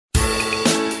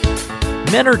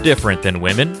Men are different than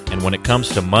women, and when it comes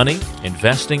to money,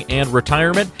 investing, and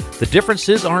retirement, the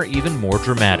differences are even more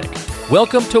dramatic.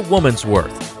 Welcome to Woman's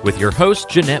Worth with your host,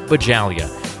 Jeanette Bajalia.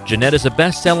 Jeanette is a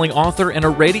best-selling author and a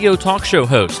radio talk show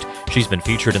host. She's been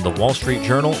featured in the Wall Street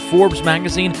Journal, Forbes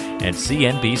magazine, and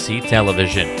CNBC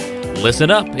television.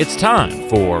 Listen up, it's time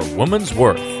for Woman's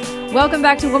Worth. Welcome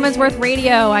back to Woman's Worth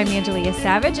Radio. I'm Angelia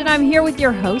Savage, and I'm here with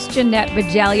your host, Jeanette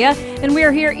Bajalia. And we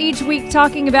are here each week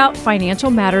talking about financial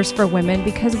matters for women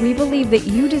because we believe that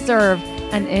you deserve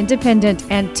an independent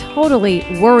and totally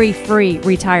worry-free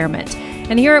retirement.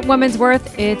 And here at Woman's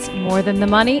Worth, it's more than the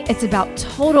money. It's about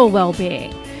total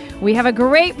well-being. We have a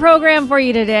great program for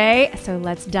you today, so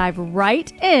let's dive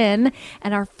right in.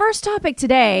 And our first topic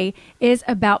today is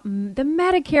about the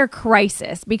Medicare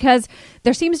crisis because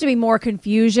there seems to be more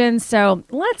confusion. So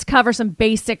let's cover some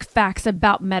basic facts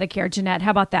about Medicare. Jeanette, how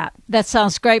about that? That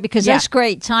sounds great because that's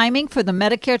great timing for the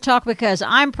Medicare talk because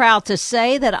I'm proud to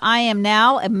say that I am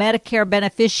now a Medicare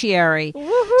beneficiary.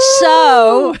 Woo-hoo!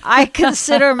 So I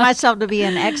consider myself to be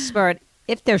an expert,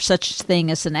 if there's such a thing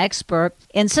as an expert,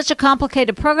 in such a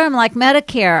complicated program like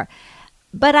Medicare.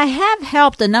 But I have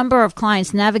helped a number of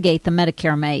clients navigate the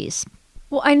Medicare maze.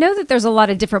 Well, I know that there's a lot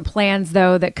of different plans,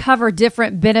 though, that cover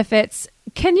different benefits.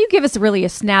 Can you give us really a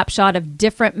snapshot of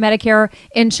different Medicare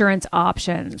insurance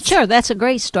options? Sure, that's a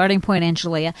great starting point,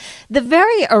 Angelia. The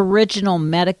very original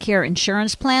Medicare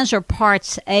insurance plans are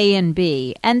Parts A and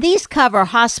B, and these cover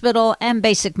hospital and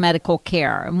basic medical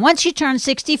care. And once you turn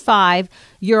 65,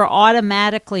 you're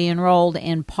automatically enrolled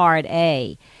in Part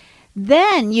A.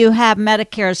 Then you have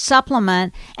Medicare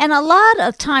Supplement, and a lot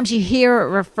of times you hear it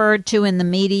referred to in the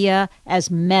media as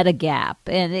Medigap.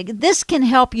 And this can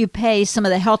help you pay some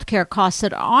of the healthcare costs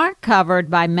that aren't covered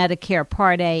by Medicare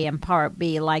Part A and Part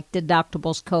B, like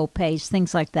deductibles, co-pays,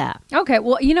 things like that. Okay,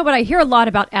 well, you know what I hear a lot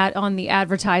about on the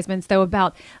advertisements, though,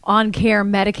 about On-Care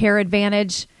Medicare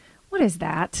Advantage. What is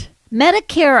that?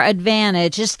 Medicare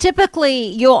Advantage is typically,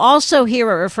 you'll also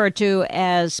hear it referred to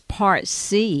as Part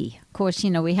C. Of course,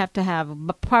 we have to have,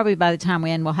 probably by the time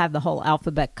we end, we'll have the whole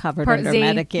alphabet covered Part under Z,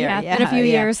 Medicare. in a few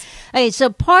years. Okay, so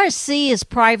Part C is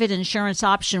private insurance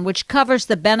option, which covers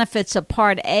the benefits of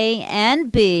Part A and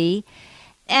B.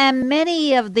 And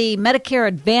many of the Medicare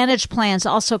Advantage plans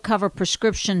also cover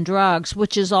prescription drugs,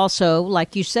 which is also,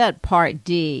 like you said, Part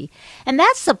D. And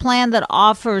that's the plan that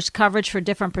offers coverage for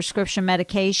different prescription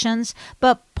medications.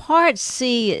 But Part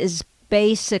C is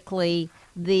basically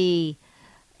the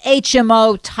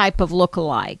HMO type of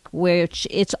lookalike, which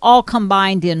it's all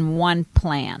combined in one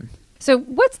plan. So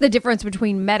what's the difference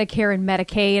between Medicare and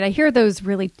Medicaid? I hear those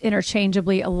really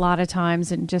interchangeably a lot of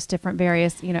times in just different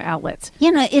various, outlets.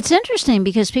 It's interesting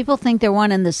because people think they're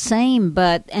one and the same,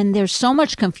 and there's so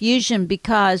much confusion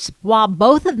because while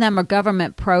both of them are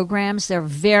government programs, they're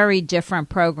very different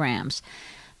programs.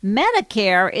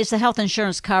 Medicare is the health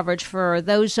insurance coverage for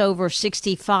those over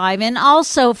 65 and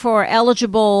also for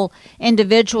eligible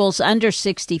individuals under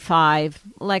 65,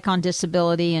 like on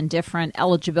disability and different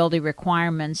eligibility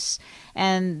requirements,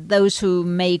 and those who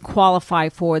may qualify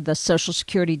for the Social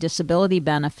Security disability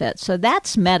benefit. So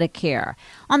that's Medicare.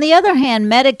 On the other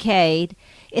hand, Medicaid,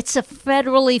 it's a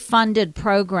federally funded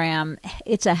program.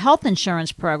 It's a health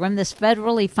insurance program that's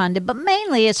federally funded, but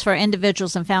mainly it's for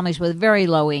individuals and families with very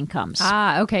low incomes.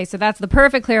 Okay. So that's the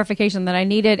perfect clarification that I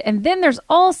needed. And then there's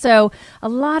also a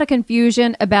lot of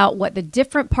confusion about what the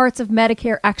different parts of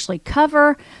Medicare actually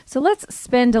cover. So let's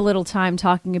spend a little time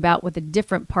talking about what the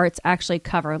different parts actually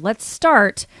cover. Let's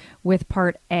start with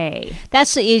Part A.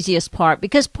 That's the easiest part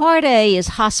because Part A is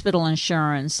hospital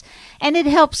insurance, and it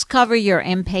helps cover your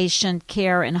inpatient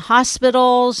care in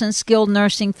hospitals and skilled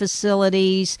nursing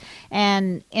facilities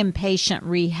and inpatient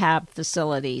rehab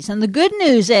facilities. And the good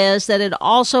news is that it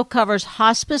also covers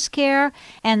hospice care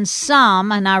and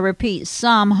some, and I repeat,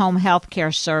 some home health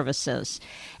care services.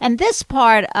 And this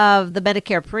part of the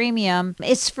Medicare premium,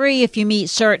 it's free if you meet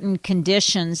certain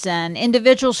conditions, and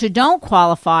individuals who don't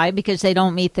qualify because they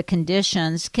don't meet the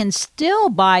conditions can still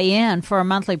buy in for a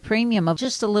monthly premium of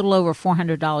just a little over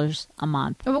 $400 a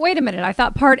month. But wait a minute. I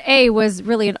thought Part A was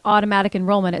really an automatic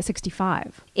enrollment at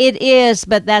 65. It is,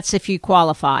 but that's if you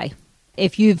qualify.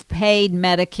 If you've paid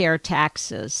Medicare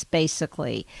taxes,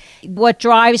 basically. What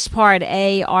drives Part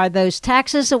A are those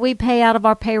taxes that we pay out of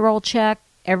our payroll check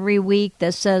every week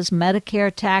that says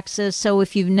Medicare taxes. So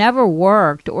if you've never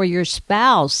worked or your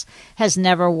spouse has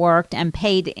never worked and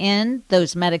paid in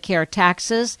those Medicare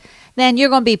taxes, then you're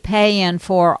going to be paying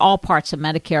for all parts of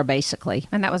Medicare, basically.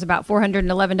 And that was about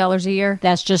 $411 a year?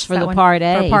 That's just for the Part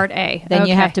A. For Part A. Then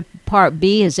you have to, Part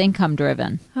B is income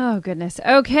driven. Oh, goodness.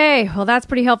 Okay. Well, that's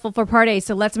pretty helpful for Part A.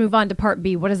 So let's move on to Part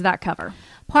B. What does that cover?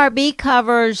 Part B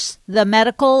covers the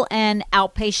medical and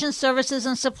outpatient services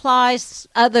and supplies,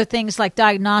 other things like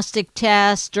diagnostic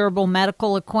tests, durable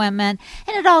medical equipment,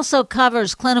 and it also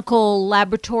covers clinical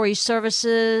laboratory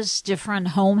services, different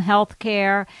home health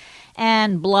care,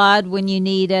 and blood when you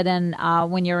need it and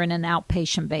when you're in an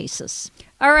outpatient basis.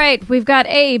 All right, we've got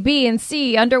A, B, and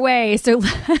C underway, so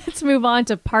let's move on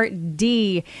to Part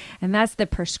D, and that's the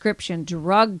prescription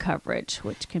drug coverage,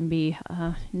 which can be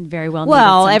very well needed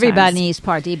Well, sometimes. everybody needs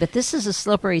Part D, but this is a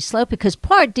slippery slope because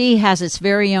Part D has its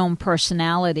very own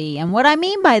personality. And what I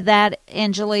mean by that,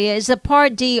 Angelia, is that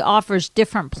Part D offers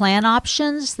different plan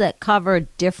options that cover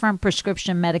different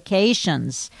prescription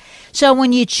medications. So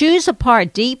when you choose a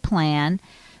Part D plan,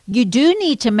 you do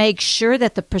need to make sure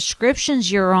that the prescriptions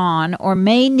you're on or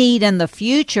may need in the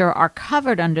future are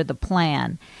covered under the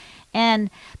plan. And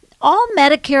all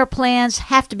Medicare plans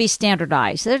have to be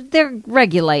standardized. They're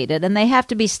regulated and they have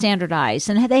to be standardized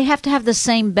and they have to have the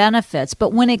same benefits.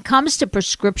 But when it comes to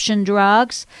prescription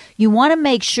drugs, you want to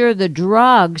make sure the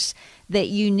drugs that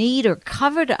you need are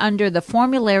covered under the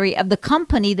formulary of the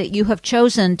company that you have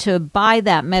chosen to buy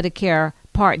that Medicare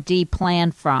Part D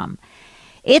plan from.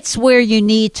 It's where you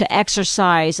need to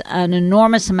exercise an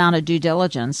enormous amount of due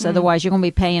diligence. Otherwise, you're going to be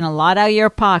paying a lot out of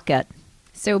your pocket.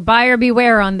 So buyer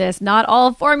beware on this. Not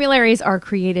all formularies are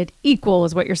created equal,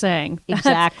 is what you're saying.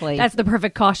 Exactly. That's the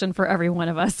perfect caution for every one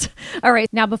of us. All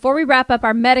right. Now, before we wrap up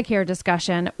our Medicare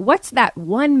discussion, what's that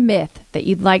one myth that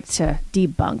you'd like to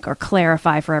debunk or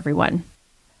clarify for everyone?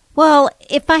 Well,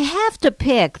 if I have to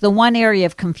pick the one area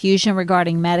of confusion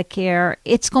regarding Medicare,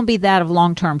 it's going to be that of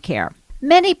long-term care.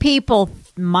 Many people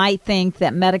might think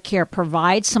that Medicare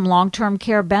provides some long-term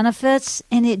care benefits,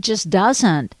 and it just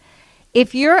doesn't.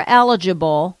 If you're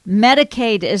eligible,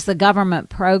 Medicaid is the government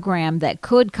program that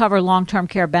could cover long-term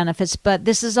care benefits, but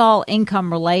this is all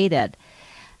income related.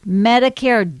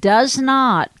 Medicare does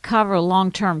not cover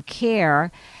long-term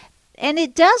care, and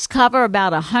it does cover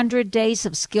about 100 days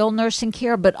of skilled nursing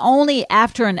care, but only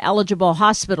after an eligible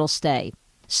hospital stay.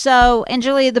 So,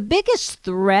 Angelia, the biggest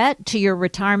threat to your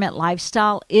retirement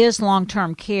lifestyle is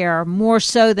long-term care, more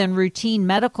so than routine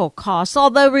medical costs,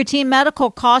 although routine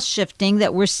medical cost shifting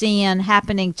that we're seeing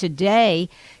happening today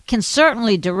can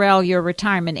certainly derail your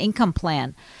retirement income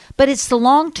plan. But it's the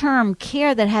long-term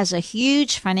care that has a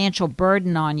huge financial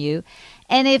burden on you.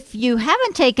 And if you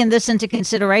haven't taken this into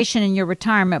consideration in your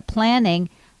retirement planning,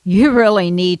 you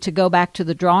really need to go back to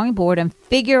the drawing board and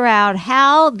figure out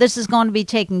how this is going to be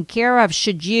taken care of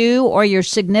should you or your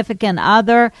significant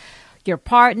other, your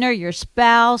partner, your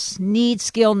spouse need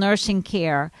skilled nursing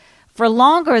care for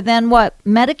longer than what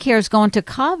Medicare is going to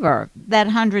cover, that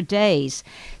 100 days.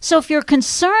 So if you're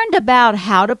concerned about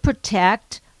how to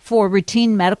protect for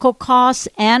routine medical costs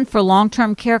and for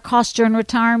long-term care costs during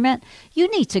retirement, you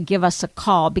need to give us a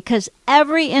call because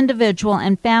every individual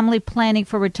and family planning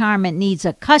for retirement needs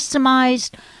a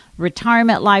customized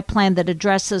retirement life plan that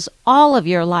addresses all of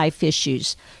your life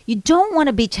issues. You don't want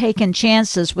to be taking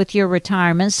chances with your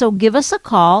retirement, so give us a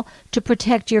call to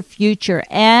protect your future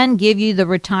and give you the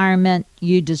retirement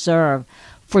you deserve.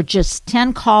 For just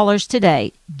 10 callers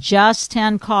today, just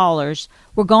 10 callers,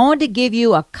 we're going to give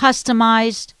you a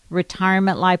customized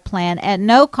retirement life plan at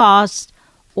no cost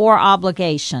or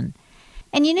obligation.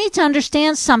 And you need to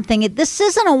understand something. This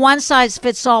isn't a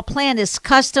one-size-fits-all plan. It's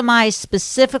customized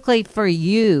specifically for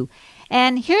you.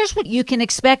 And here's what you can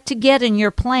expect to get in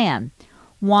your plan.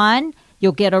 1,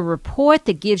 you'll get a report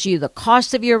that gives you the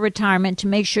cost of your retirement to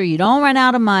make sure you don't run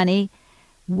out of money.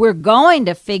 We're going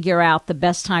to figure out the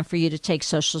best time for you to take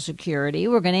Social Security.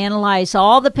 We're going to analyze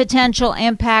all the potential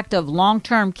impact of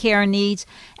long-term care needs,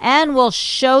 and we'll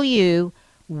show you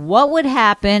what would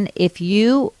happen if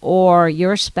you or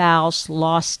your spouse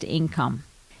lost income.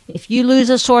 If you lose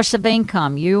a source of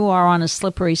income, you are on a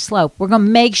slippery slope. We're going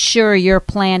to make sure your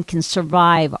plan can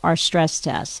survive our stress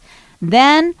tests.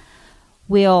 Then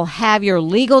we'll have your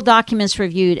legal documents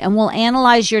reviewed, and we'll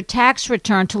analyze your tax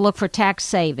return to look for tax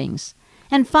savings.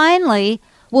 And finally,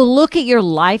 we'll look at your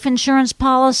life insurance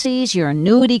policies, your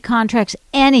annuity contracts,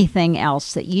 anything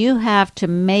else that you have to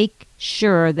make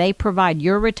sure they provide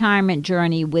your retirement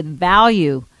journey with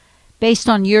value based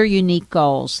on your unique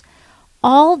goals.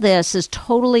 All this is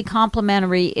totally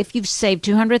complimentary if you've saved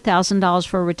 $200,000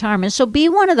 for retirement. So be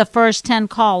one of the first 10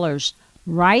 callers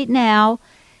right now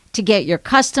to get your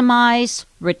customized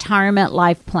retirement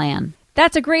life plan.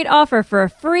 That's a great offer for a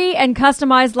free and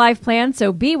customized life plan,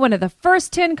 so be one of the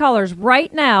first 10 callers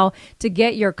right now to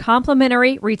get your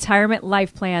complimentary retirement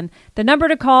life plan. The number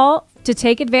to call to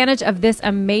take advantage of this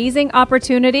amazing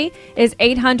opportunity is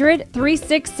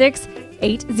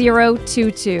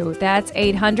 800-366-8022. That's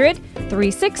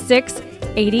 800-366-8022.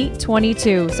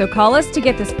 8022. So call us to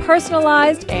get this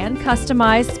personalized and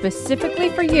customized specifically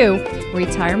for you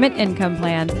retirement income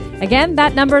plan. Again,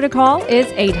 that number to call is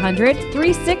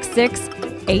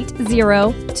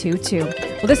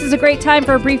 800-366-8022. Well, this is a great time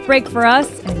for a brief break for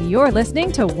us, and you're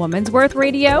listening to Woman's Worth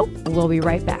Radio. We'll be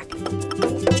right back.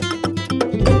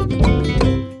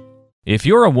 If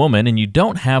you're a woman and you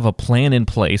don't have a plan in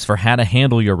place for how to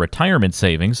handle your retirement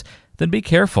savings, then be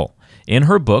careful. In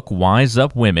her book, Wise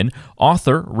Up Women,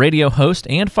 author, radio host,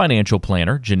 and financial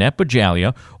planner Jeanette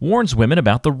Bajalia warns women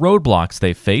about the roadblocks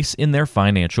they face in their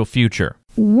financial future.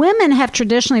 Women have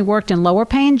traditionally worked in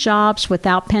lower-paying jobs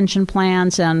without pension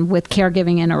plans and with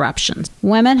caregiving interruptions.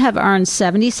 Women have earned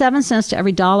 77 cents to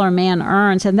every dollar a man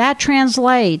earns, and that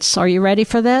translates, are you ready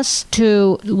for this,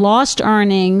 to lost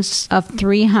earnings of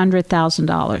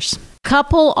 $300,000.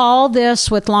 Couple all this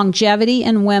with longevity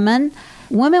in women.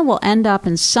 Women will end up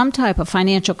in some type of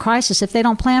financial crisis if they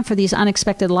don't plan for these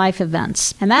unexpected life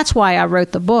events. And that's why I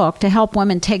wrote the book, to help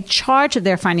women take charge of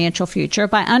their financial future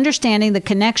by understanding the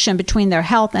connection between their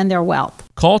health and their wealth.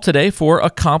 Call today for a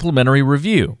complimentary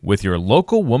review with your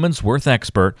local Woman's Worth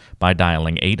expert by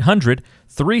dialing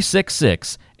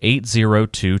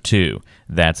 800-366-8022.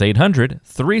 That's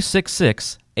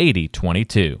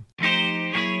 800-366-8022.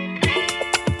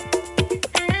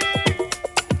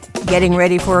 Getting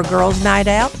ready for a girls' night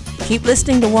out? Keep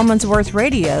listening to Woman's Worth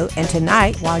Radio, and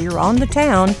tonight, while you're on the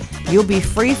town, you'll be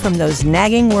free from those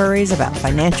nagging worries about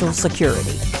financial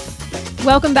security.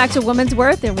 Welcome back to Woman's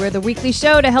Worth, and we're the weekly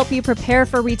show to help you prepare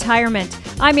for retirement.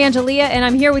 I'm Angelia, and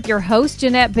I'm here with your host,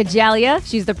 Jeanette Bajalia.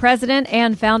 She's the president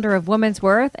and founder of Woman's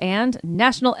Worth and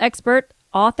national expert,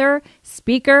 author,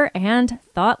 speaker, and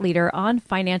thought leader on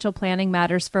financial planning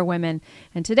matters for women.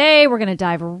 And today we're going to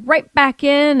dive right back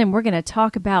in and we're going to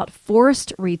talk about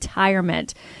forced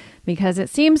retirement, because it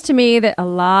seems to me that a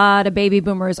lot of baby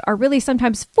boomers are really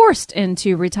sometimes forced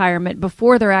into retirement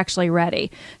before they're actually ready.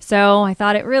 So I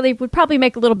thought it really would probably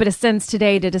make a little bit of sense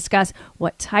today to discuss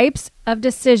what types of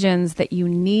decisions that you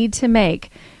need to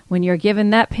make when you're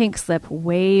given that pink slip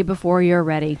way before you're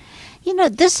ready. You know,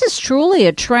 this is truly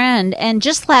a trend. And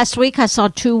just last week, I saw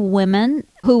two women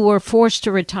who were forced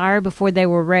to retire before they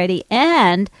were ready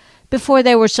and before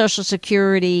they were Social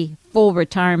Security full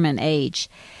retirement age.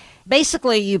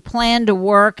 Basically, you plan to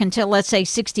work until, let's say,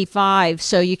 65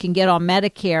 so you can get on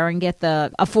Medicare and get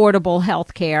the affordable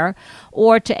health care,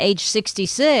 or to age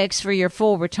 66 for your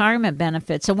full retirement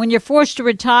benefits. So when you're forced to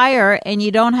retire and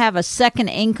you don't have a second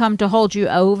income to hold you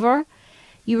over,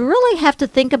 you really have to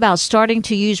think about starting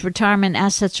to use retirement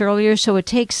assets earlier, so it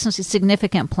takes some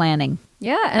significant planning.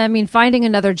 Yeah, and I mean, finding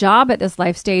another job at this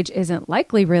life stage isn't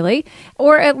likely, really,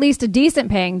 or at least a decent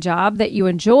paying job that you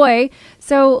enjoy.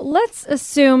 So let's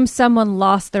assume someone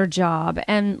lost their job,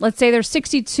 and let's say they're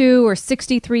 62 or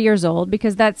 63 years old,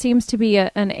 because that seems to be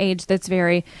an age that's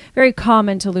very, very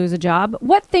common to lose a job.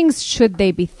 What things should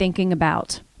they be thinking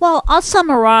about? Well, I'll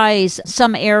summarize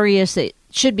some areas that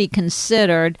should be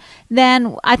considered.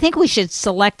 Then I think we should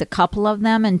select a couple of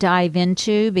them and dive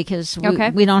into, because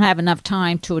we don't have enough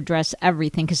time to address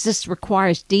everything, because this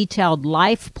requires detailed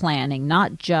life planning,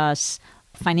 not just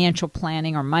financial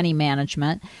planning or money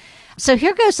management. So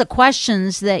here goes the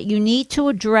questions that you need to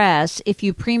address if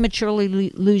you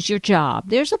prematurely lose your job.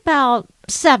 There's about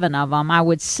 7 of them, I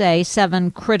would say,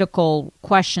 7 critical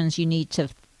questions you need to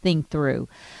think through.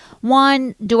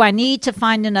 1, do I need to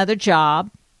find another job?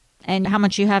 And how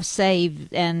much you have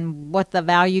saved and what the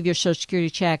value of your Social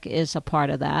Security check is a part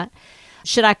of that.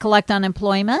 Should I collect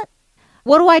unemployment?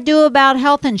 What do I do about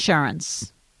health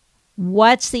insurance?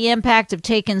 What's the impact of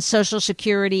taking Social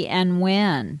Security and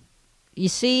when? You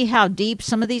see how deep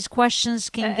some of these questions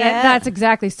can get? That's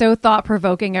exactly so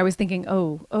thought-provoking. I was thinking,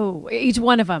 each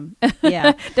one of them.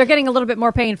 Yeah. They're getting a little bit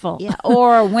more painful. Yeah.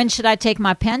 Or when should I take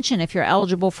my pension if you're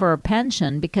eligible for a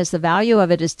pension? Because the value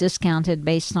of it is discounted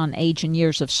based on age and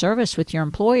years of service with your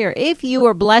employer. If you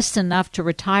are blessed enough to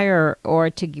retire or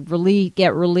to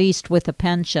get released with a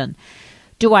pension,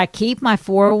 do I keep my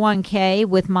 401k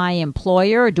with my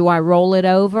employer or do I roll it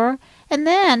over? And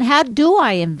then, how do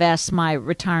I invest my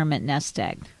retirement nest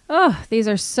egg? Oh, these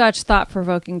are such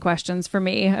thought-provoking questions for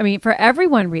me. I mean, for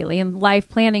everyone really in life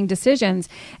planning decisions.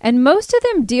 And most of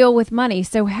them deal with money.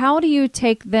 So how do you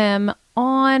take them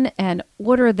on and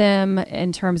order them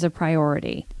in terms of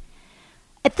priority?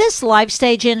 At this life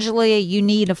stage, Angelia, you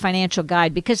need a financial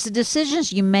guide, because the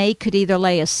decisions you make could either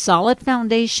lay a solid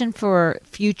foundation for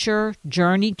future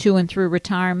journey to and through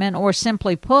retirement, or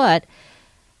simply put,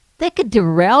 they could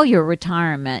derail your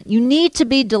retirement. You need to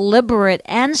be deliberate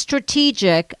and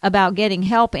strategic about getting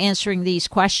help answering these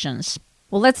questions.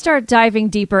 Well, let's start diving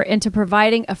deeper into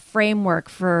providing a framework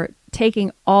for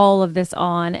taking all of this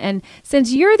on. And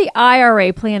since you're the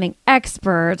IRA planning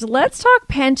expert, let's talk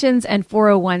pensions and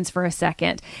 401s for a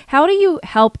second. How do you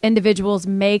help individuals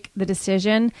make the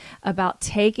decision about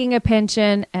taking a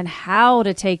pension and how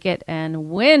to take it and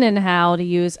when and how to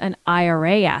use an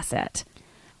IRA asset?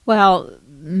 Well,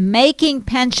 making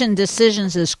pension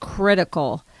decisions is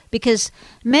critical because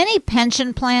many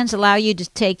pension plans allow you to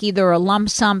take either a lump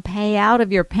sum payout of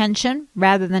your pension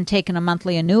rather than taking a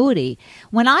monthly annuity.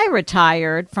 When I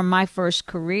retired from my first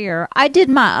career, I did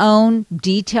my own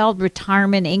detailed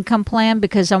retirement income plan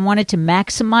because I wanted to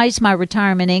maximize my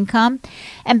retirement income.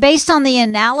 And based on the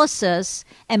analysis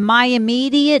and my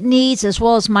immediate needs as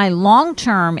well as my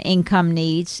long-term income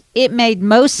needs, it made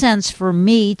most sense for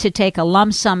me to take a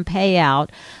lump sum payout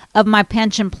of my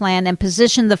pension plan and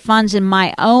position the funds in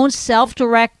my own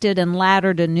self-directed and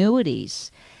laddered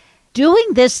annuities.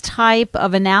 Doing this type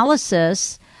of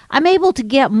analysis, I'm able to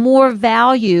get more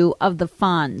value of the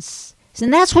funds.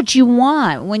 And that's what you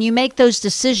want. When you make those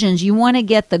decisions, you want to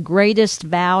get the greatest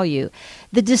value.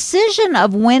 The decision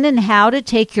of when and how to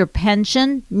take your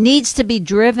pension needs to be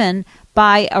driven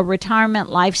by a retirement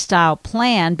lifestyle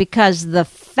plan because the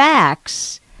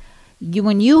facts,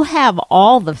 when you have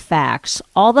all the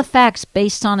facts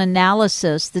based on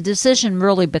analysis, the decision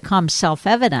really becomes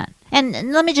self-evident.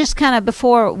 And let me just kind of,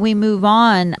 before we move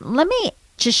on, let me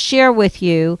just share with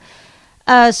you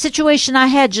a situation I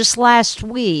had just last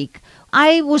week.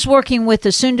 I was working with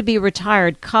a soon-to-be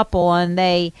retired couple, and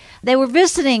they were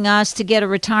visiting us to get a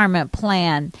retirement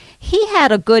plan. He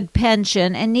had a good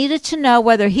pension and needed to know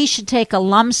whether he should take a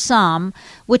lump sum,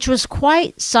 which was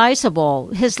quite sizable.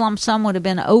 His lump sum would have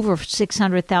been over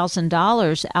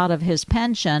 $600,000 out of his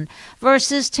pension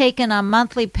versus taking a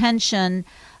monthly pension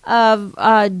of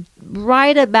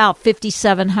right about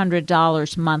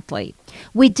 $5,700 monthly.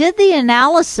 We did the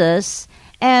analysis,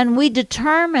 and we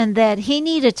determined that he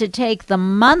needed to take the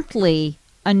monthly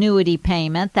annuity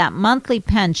payment, that monthly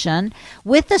pension,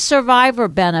 with the survivor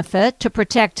benefit to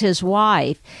protect his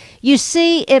wife. You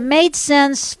see, it made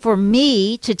sense for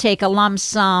me to take a lump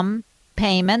sum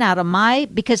payment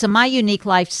because of my unique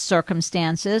life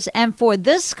circumstances, and for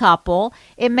this couple,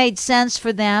 it made sense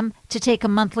for them to take a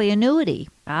monthly annuity.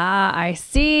 Ah, I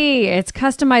see. It's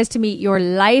customized to meet your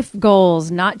life goals,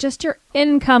 not just your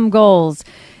income goals.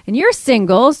 And you're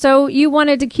single, so you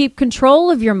wanted to keep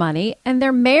control of your money, and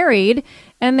they're married,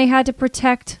 and they had to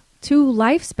protect 2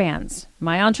 lifespans. Am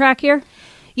I on track here?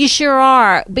 You sure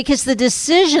are, because the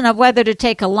decision of whether to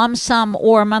take a lump sum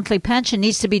or a monthly pension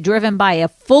needs to be driven by a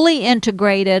fully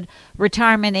integrated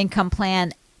retirement income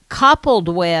plan coupled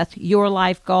with your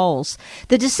life goals.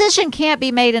 The decision can't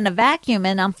be made in a vacuum,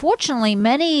 and unfortunately,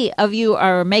 many of you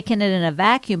are making it in a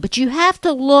vacuum, but you have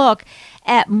to look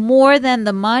at more than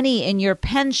the money in your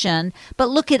pension, but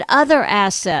look at other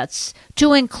assets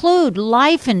to include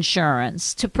life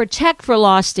insurance to protect for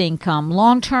lost income,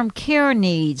 long-term care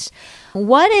needs.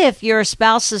 What if your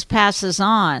spouse passes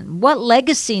on? What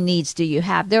legacy needs do you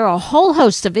have? There are a whole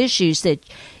host of issues that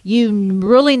you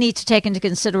really need to take into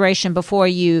consideration before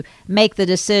you make the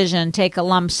decision, take a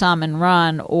lump sum and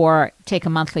run, or take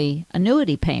a monthly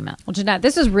annuity payment. Well, Jeanette,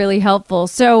 this is really helpful.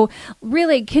 So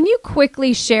really, can you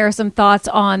quickly share some thoughts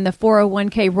on the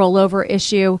 401k rollover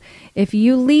issue? If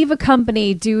you leave a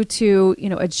company due to,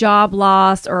 a job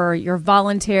loss or your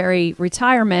voluntary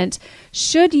retirement,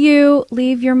 should you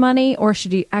leave your money or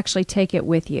should you actually take it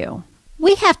with you?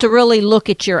 We have to really look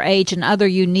at your age and other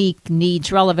unique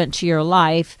needs relevant to your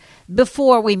life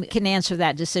before we can answer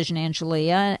that decision,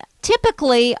 Angelia.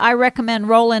 Typically, I recommend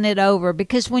rolling it over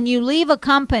because when you leave a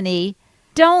company,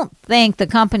 don't think the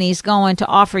company is going to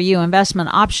offer you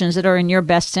investment options that are in your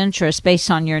best interest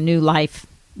based on your new life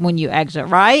when you exit,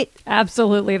 right?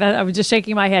 Absolutely. I was just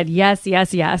shaking my head. Yes,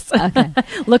 yes, yes. Okay.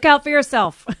 Look out for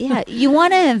yourself. Yeah, you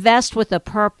want to invest with a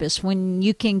purpose when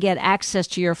you can get access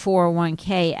to your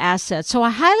 401k assets. So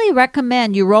I highly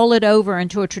recommend you roll it over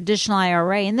into a traditional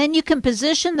IRA, and then you can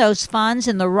position those funds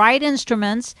in the right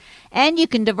instruments, and you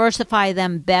can diversify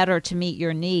them better to meet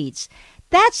your needs.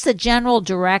 That's the general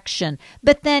direction.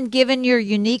 But then, given your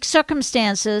unique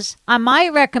circumstances, I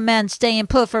might recommend staying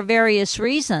put for various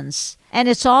reasons. And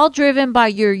it's all driven by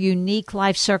your unique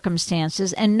life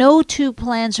circumstances, and no 2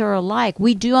 plans are alike.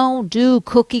 We don't do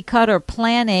cookie-cutter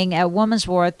planning at Woman's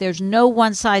Worth. There's no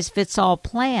one-size-fits-all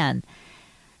plan.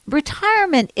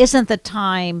 Retirement isn't the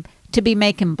time to be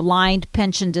making blind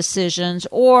pension decisions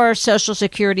or Social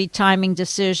Security timing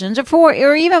decisions or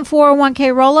even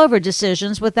 401k rollover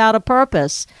decisions without a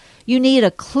purpose. You need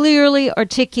a clearly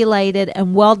articulated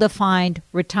and well-defined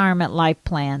retirement life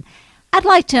plan. I'd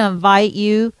like to invite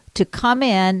you to come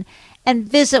in and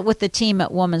visit with the team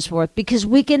at Woman's Worth, because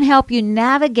we can help you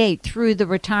navigate through the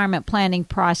retirement planning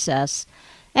process.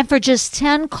 And for just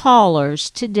 10 callers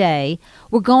today,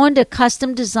 we're going to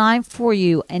custom design for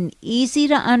you an easy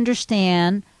to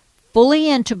understand, fully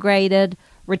integrated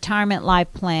retirement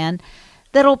life plan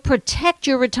that'll protect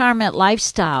your retirement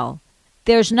lifestyle.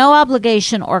 There's no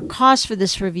obligation or cost for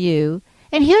this review,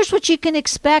 and here's what you can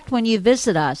expect when you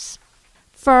visit us.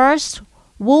 First,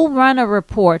 we'll run a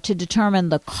report to determine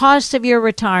the cost of your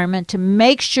retirement to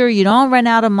make sure you don't run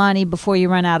out of money before you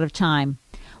run out of time.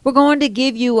 We're going to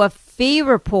give you a fee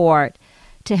report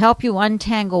to help you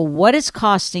untangle what it's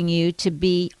costing you to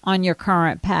be on your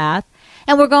current path.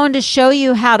 And we're going to show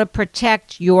you how to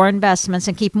protect your investments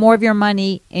and keep more of your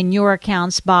money in your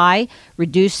accounts by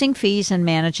reducing fees and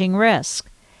managing risk.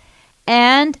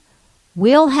 And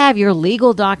we'll have your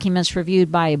legal documents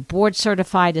reviewed by a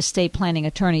board-certified estate planning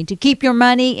attorney to keep your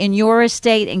money in your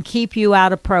estate and keep you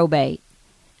out of probate.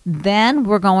 Then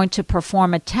we're going to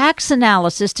perform a tax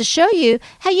analysis to show you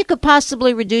how you could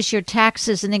possibly reduce your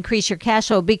taxes and increase your cash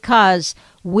flow, because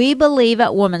we believe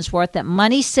at Woman's Worth that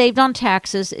money saved on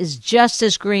taxes is just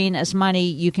as green as money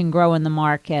you can grow in the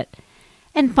market.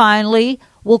 And finally,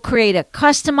 we'll create a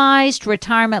customized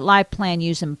retirement life plan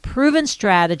using proven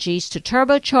strategies to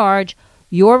turbocharge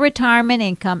your retirement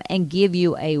income and give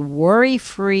you a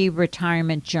worry-free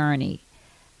retirement journey.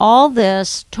 All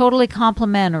this totally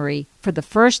complimentary. For the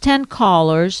first 10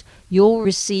 callers, you'll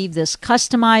receive this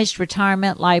customized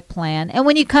retirement life plan. And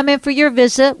when you come in for your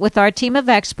visit with our team of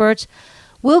experts,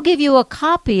 we'll give you a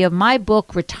copy of my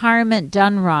book, Retirement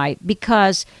Done Right,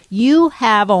 because you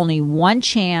have only one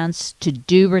chance to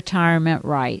do retirement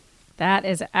right. That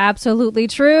is absolutely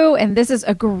true. And this is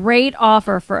a great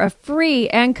offer for a free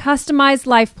and customized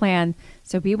life plan.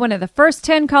 So be one of the first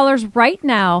 10 callers right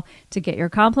now to get your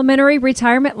complimentary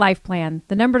retirement life plan.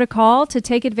 The number to call to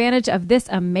take advantage of this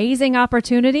amazing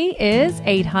opportunity is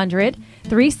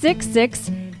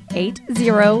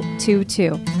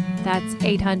 800-366-8022. That's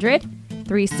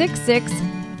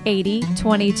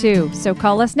 800-366-8022. So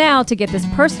call us now to get this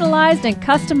personalized and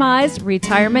customized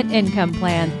retirement income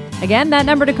plan. Again, that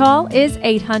number to call is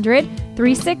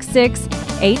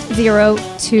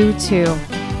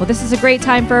 800-366-8022. Well, this is a great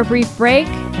time for a brief break,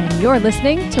 and you're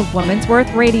listening to Woman's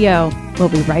Worth Radio. We'll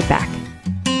be right back.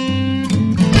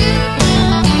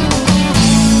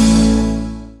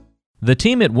 The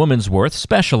team at Woman's Worth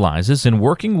specializes in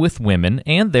working with women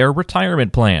and their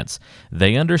retirement plans.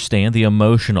 They understand the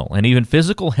emotional and even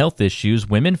physical health issues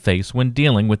women face when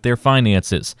dealing with their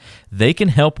finances. They can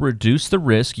help reduce the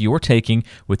risk you're taking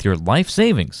with your life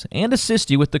savings and assist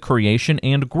you with the creation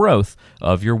and growth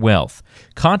of your wealth.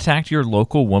 Contact your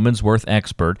local Woman's Worth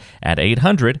expert at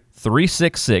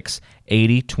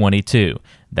 800-366-8022.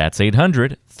 That's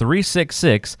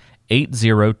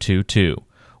 800-366-8022.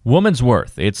 Woman's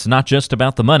Worth. It's not just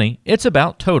about the money, it's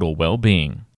about total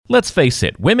well-being. Let's face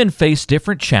it, women face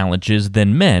different challenges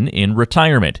than men in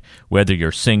retirement. Whether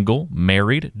you're single,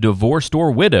 married, divorced, or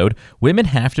widowed, women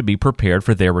have to be prepared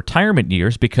for their retirement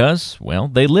years because, well,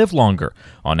 they live longer.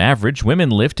 On average,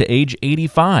 women live to age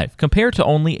 85, compared to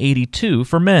only 82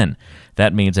 for men.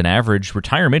 That means an average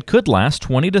retirement could last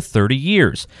 20 to 30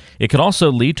 years. It could also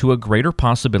lead to a greater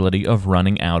possibility of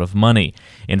running out of money.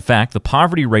 In fact, the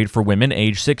poverty rate for women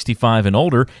age 65 and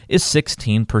older is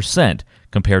 16%,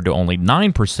 compared to only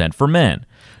 9% for men.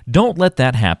 Don't let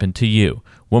that happen to you.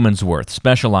 Woman's Worth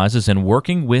specializes in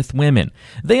working with women.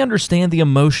 They understand the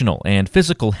emotional and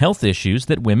physical health issues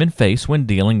that women face when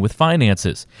dealing with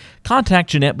finances. Contact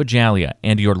Jeanette Bajalia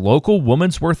and your local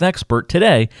Woman's Worth expert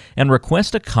today and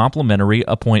request a complimentary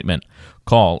appointment.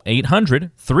 Call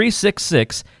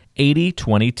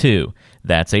 800-366-8022.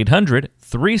 That's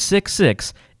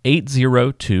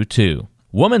 800-366-8022.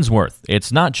 Woman's Worth.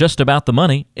 It's not just about the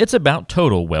money, it's about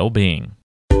total well-being.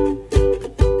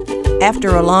 After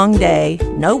a long day,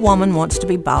 no woman wants to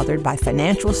be bothered by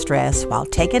financial stress while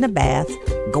taking a bath,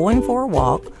 going for a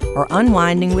walk, or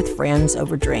unwinding with friends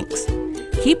over drinks.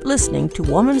 Keep listening to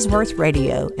Woman's Worth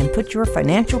Radio and put your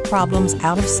financial problems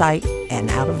out of sight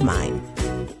and out of mind.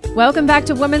 Welcome back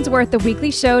to Woman's Worth, the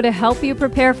weekly show to help you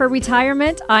prepare for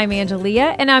retirement. I'm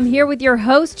Angelia, and I'm here with your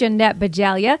host, Jeanette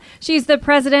Bajalia. She's the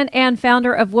president and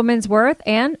founder of Woman's Worth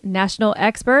and national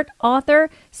expert, author,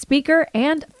 speaker,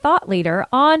 and thought leader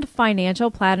on financial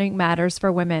planning matters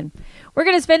for women. We're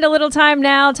going to spend a little time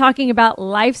now talking about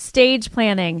life stage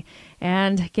planning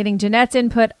and getting Jeanette's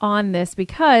input on this,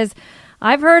 because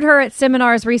I've heard her at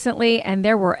seminars recently, and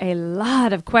there were a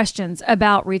lot of questions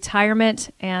about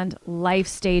retirement and life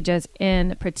stages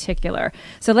in particular.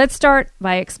 So let's start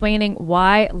by explaining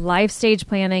why life stage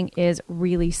planning is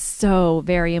really so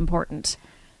very important.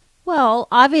 Well,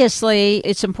 obviously,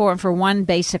 it's important for one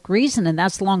basic reason, and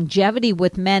that's longevity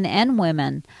with men and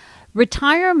women.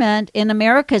 Retirement in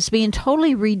America is being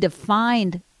totally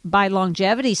redefined by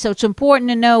longevity, so it's important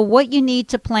to know what you need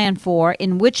to plan for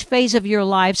in which phase of your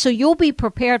life so you'll be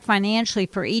prepared financially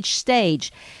for each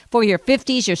stage, for your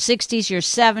 50s, your 60s, your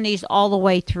 70s, all the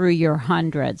way through your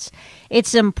hundreds.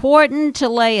 It's important to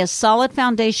lay a solid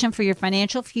foundation for your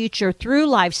financial future through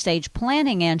life stage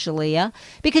planning, Angelia,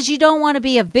 because you don't want to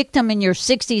be a victim in your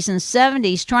 60s and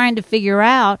 70s trying to figure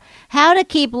out how to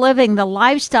keep living the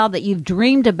lifestyle that you've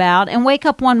dreamed about and wake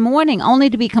up one morning only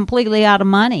to be completely out of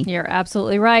money. You're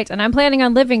absolutely right. And I'm planning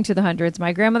on living to the hundreds.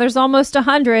 My grandmother's almost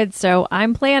 100, so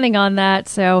I'm planning on that.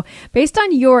 So based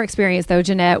on your experience, though,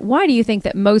 Jeanette, why do you think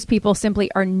that most people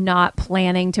simply are not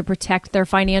planning to protect their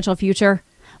financial future?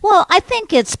 Well, I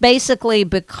think it's basically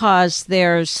because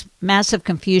there's massive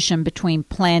confusion between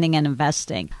planning and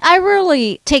investing. I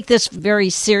really take this very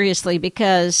seriously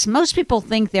because most people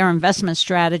think their investment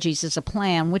strategies is a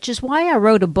plan, which is why I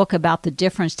wrote a book about the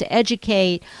difference to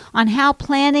educate on how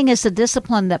planning is a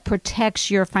discipline that protects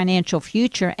your financial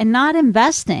future and not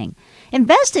investing.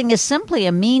 Investing is simply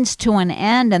a means to an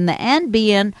end, and the end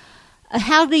being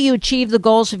how do you achieve the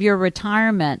goals of your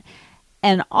retirement?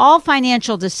 And all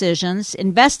financial decisions,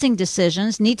 investing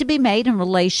decisions, need to be made in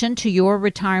relation to your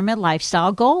retirement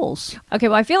lifestyle goals. Okay,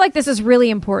 well, I feel like this is really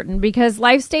important because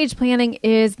life stage planning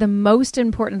is the most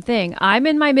important thing. I'm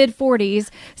in my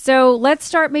mid-40s, so let's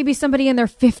start maybe somebody in their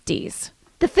 50s.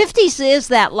 The 50s is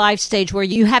that life stage where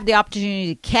you have the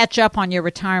opportunity to catch up on your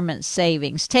retirement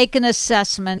savings, take an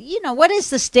assessment. You know, what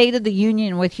is the state of the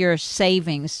union with your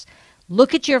savings?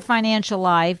 Look at your financial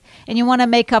life, and you want to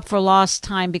make up for lost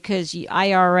time because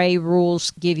IRA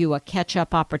rules give you a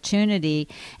catch-up opportunity.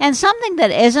 And something that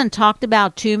isn't talked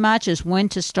about too much is when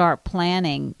to start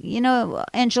planning. You know,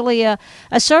 Angelia,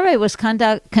 a survey was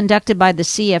conducted by the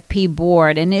CFP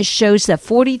board, and it shows that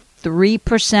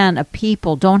 43% of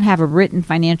people don't have a written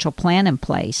financial plan in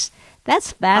place.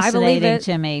 That's fascinating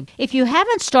to me. If you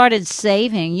haven't started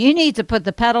saving, you need to put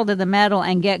the pedal to the metal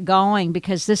and get going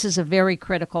because this is a very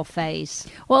critical phase.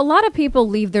 Well, a lot of people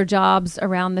leave their jobs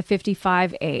around the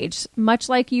 55 age, much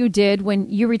like you did when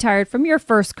you retired from your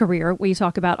first career, we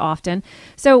talk about often.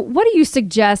 So what do you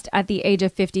suggest at the age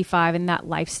of 55 in that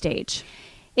life stage?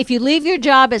 If you leave your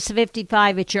job at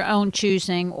 55 at your own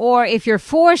choosing, or if you're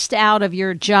forced out of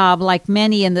your job like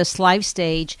many in this life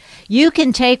stage, you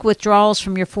can take withdrawals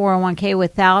from your 401k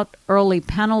without early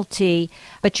penalty,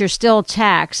 but you're still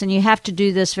taxed, and you have to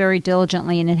do this very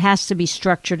diligently, and it has to be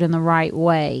structured in the right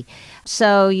way.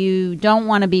 So you don't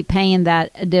want to be paying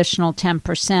that additional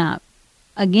 10%.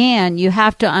 Again, you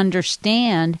have to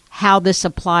understand how this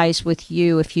applies with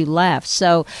you if you left.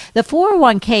 So the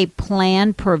 401k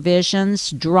plan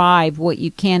provisions drive what you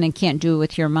can and can't do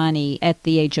with your money at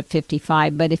the age of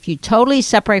 55. But if you totally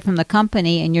separate from the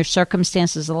company and your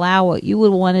circumstances allow it, you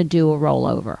would want to do a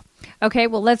rollover. Okay,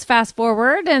 well, let's fast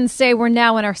forward and say we're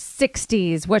now in our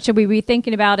 60s. What should we be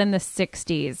thinking about in the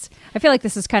 60s? I feel like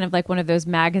this is kind of like one of those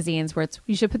magazines where it's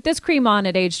you should put this cream on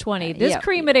at age 20, this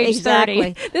cream at age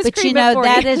 30, this but cream at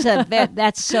 40.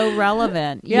 That's so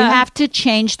relevant. Yeah. You have to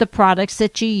change the products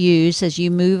that you use as you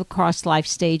move across life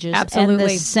stages. Absolutely.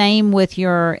 And the same with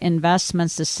your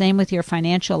investments, the same with your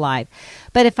financial life.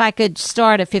 But if I could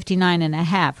start at 59 and a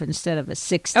half instead of a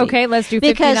 60. Okay, let's do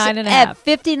 59 and a half. At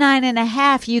 59 and a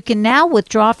half, you can now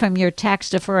withdraw from your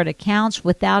tax-deferred accounts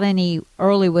without any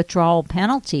early withdrawal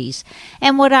penalties.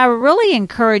 And what I really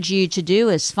encourage you to do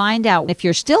is find out if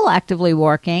you're still actively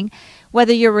working,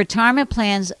 whether your retirement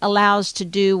plans allows to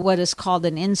do what is called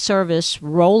an in-service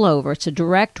rollover. It's a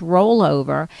direct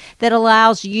rollover that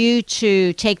allows you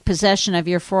to take possession of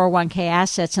your 401k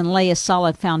assets and lay a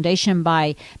solid foundation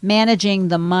by managing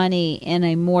the money in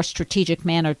a more strategic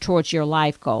manner towards your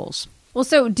life goals. Well,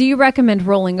 so do you recommend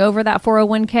rolling over that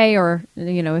 401k or,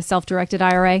 a self-directed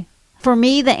IRA? For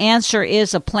me, the answer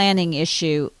is a planning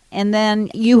issue. And then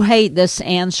you hate this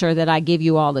answer that I give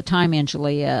you all the time,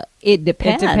 Angelia. It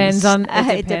depends. It depends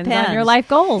on your life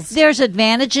goals. There's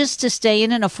advantages to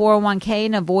staying in a 401k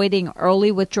and avoiding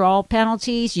early withdrawal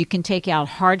penalties. You can take out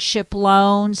hardship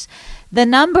loans. The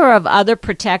number of other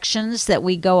protections that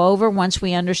we go over once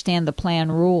we understand the plan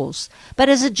rules. But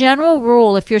as a general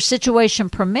rule, if your situation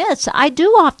permits, I do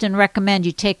often recommend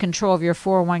you take control of your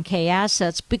 401k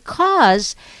assets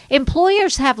because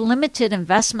employers have limited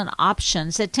investment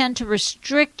options that tend to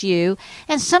restrict you,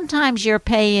 and sometimes you're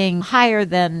paying higher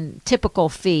than typical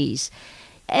fees.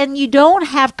 And you don't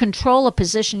have control of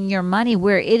positioning your money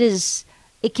where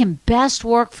it can best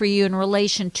work for you in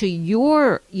relation to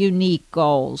your unique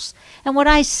goals. And what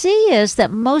I see is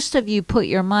that most of you put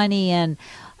your money in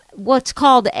what's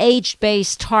called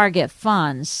age-based target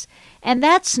funds. And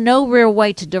that's no real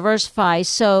way to diversify.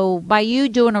 So by you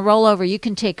doing a rollover, you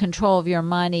can take control of your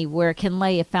money where it can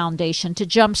lay a foundation to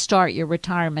jumpstart your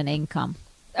retirement income.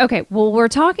 Okay, well, we're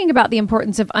talking about the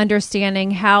importance of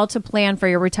understanding how to plan for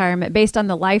your retirement based on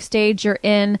the life stage you're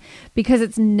in, because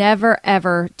it's never,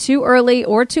 ever too early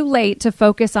or too late to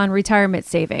focus on retirement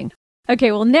saving.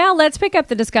 Okay, well, now let's pick up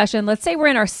the discussion. Let's say we're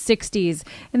in our 60s.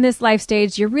 In this life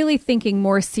stage, you're really thinking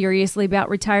more seriously about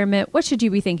retirement. What should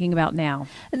you be thinking about now?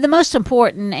 The most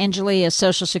important, Angelia, is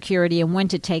Social Security and when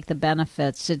to take the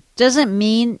benefits. It doesn't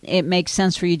mean it makes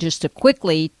sense for you just to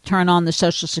quickly turn on the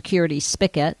Social Security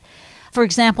spigot. For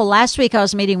example, last week I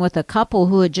was meeting with a couple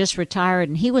who had just retired,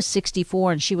 and he was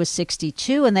 64 and she was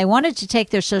 62, and they wanted to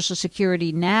take their Social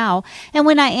Security now. And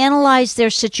when I analyzed their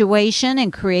situation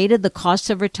and created the cost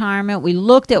of retirement, we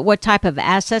looked at what type of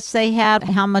assets they had,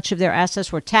 how much of their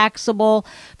assets were taxable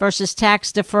versus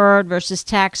tax deferred versus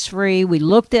tax free. We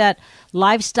looked at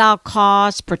lifestyle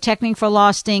costs, protecting for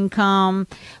lost income.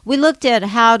 We looked at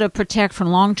how to protect from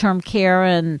long-term care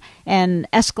and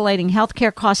escalating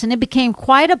healthcare costs, and it became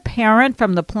quite apparent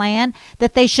from the plan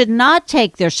that they should not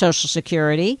take their Social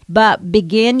Security, but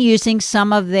begin using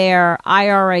some of their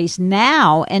IRAs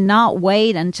now and not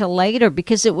wait until later,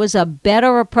 because it was a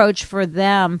better approach for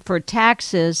them for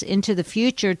taxes into the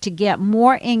future to get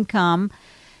more income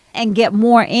and get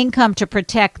more income to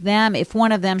protect them if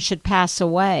one of them should pass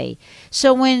away.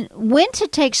 So when to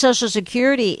take Social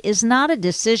Security is not a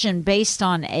decision based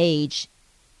on age.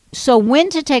 So when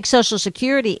to take Social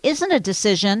Security isn't a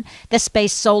decision that's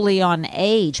based solely on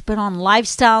age, but on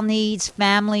lifestyle needs,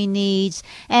 family needs,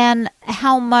 and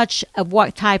how much of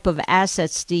what type of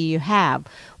assets do you have.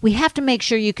 We have to make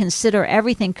sure you consider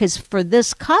everything, because for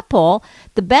this couple,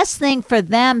 the best thing for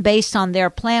them based on their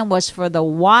plan was for the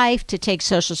wife to take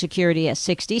Social Security at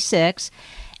 66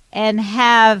 and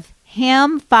have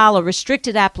him file a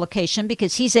restricted application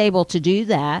because he's able to do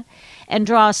that, and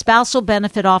draw a spousal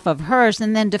benefit off of hers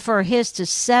and then defer his to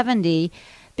 70,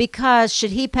 because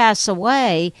should he pass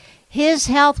away, his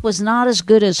health was not as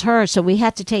good as hers, so we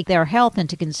had to take their health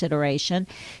into consideration.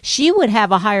 She would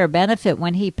have a higher benefit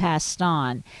when he passed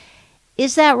on.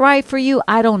 Is that right for you?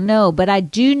 I don't know, but I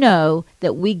do know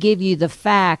that we give you the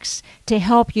facts to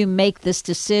help you make this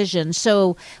decision.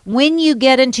 So when you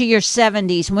get into your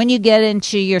 70s,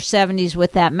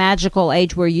 with that magical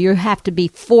age where you have to be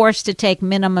forced to take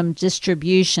minimum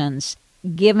distributions,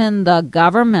 given the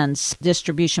government's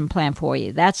distribution plan for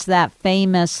you, that's that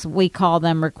famous, we call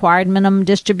them required minimum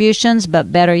distributions,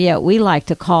 but better yet, we like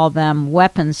to call them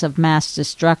weapons of mass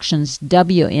destructions,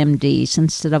 WMDs,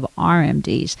 instead of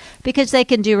RMDs, because they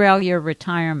can derail your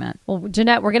retirement. Well,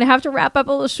 Jeanette, we're going to have to wrap up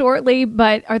a little shortly,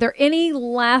 but are there any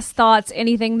last thoughts,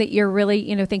 anything that you're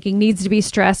really, thinking needs to be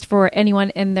stressed for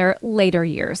anyone in their later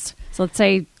years? So let's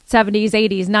say 70s,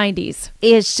 80s, 90s.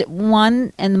 Is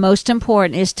one, and the most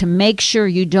important, is to make sure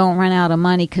you don't run out of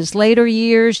money, because later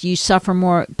years you suffer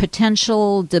more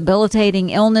potential debilitating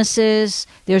illnesses.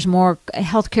 There's more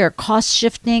healthcare cost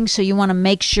shifting, so you want to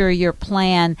make sure your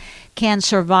plan can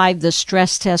survive the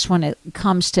stress test when it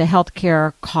comes to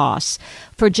healthcare costs.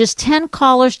 For just 10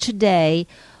 callers today,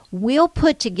 we'll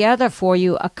put together for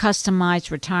you a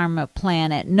customized retirement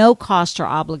plan at no cost or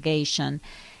obligation.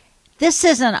 This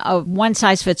isn't a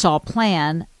one-size-fits-all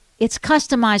plan. It's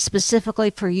customized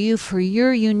specifically for you, for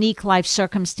your unique life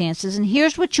circumstances. And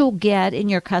here's what you'll get in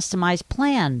your customized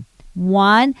plan.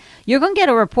 1, you're going to get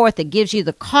a report that gives you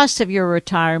the cost of your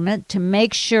retirement to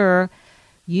make sure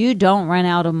you don't run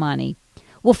out of money.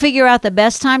 We'll figure out the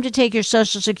best time to take your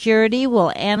Social Security.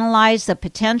 We'll analyze the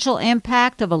potential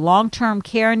impact of a long-term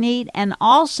care need. And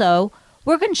also,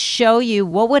 we're going to show you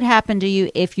what would happen to you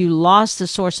if you lost the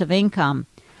source of income.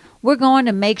 We're going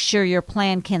to make sure your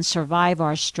plan can survive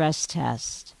our stress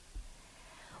test.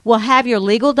 We'll have your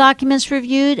legal documents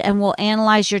reviewed, and we'll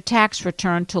analyze your tax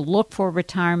return to look for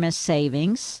retirement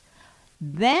savings.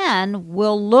 Then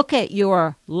we'll look at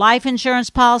your life insurance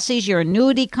policies, your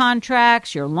annuity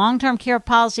contracts, your long-term care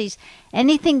policies,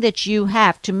 anything that you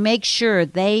have to make sure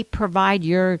they provide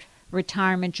your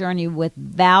retirement journey with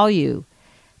value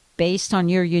based on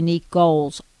your unique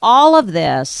goals. All of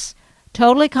this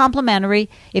totally complimentary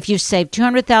if you've saved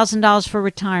 $200,000 for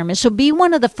retirement. So be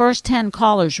one of the first 10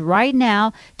 callers right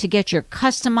now to get your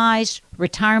customized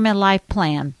retirement life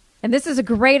plan. And this is a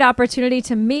great opportunity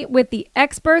to meet with the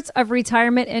experts of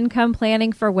retirement income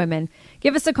planning for women.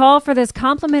 Give us a call for this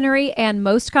complimentary and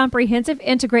most comprehensive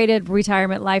integrated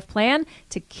retirement life plan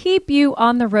to keep you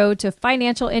on the road to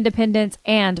financial independence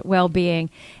and well-being.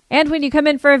 And when you come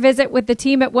in for a visit with the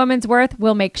team at Woman's Worth,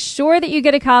 we'll make sure that you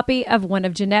get a copy of one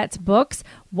of Jeanette's books,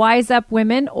 Wise Up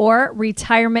Women or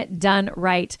Retirement Done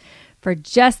Right. For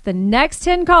just the next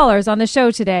 10 callers on the show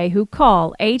today who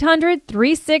call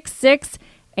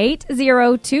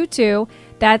 800-366-8022,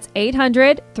 that's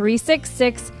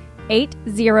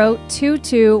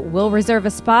 800-366-8022, we'll reserve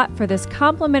a spot for this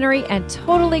complimentary and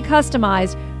totally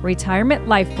customized retirement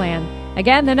life plan.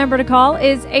 Again, the number to call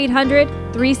is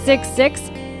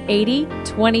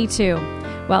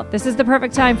 800-366-8022. Well, this is the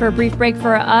perfect time for a brief break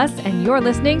for us, and you're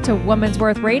listening to Woman's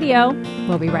Worth Radio.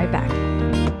 We'll be right back.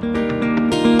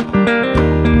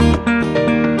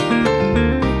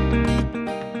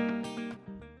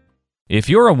 If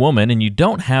you're a woman and you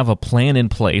don't have a plan in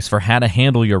place for how to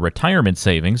handle your retirement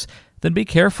savings, then be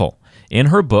careful. In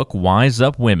her book, Wise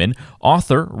Up Women,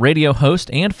 author, radio host,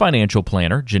 and financial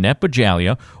planner Jeanette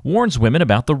Bajalia warns women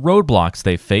about the roadblocks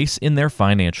they face in their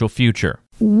financial future.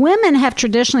 Women have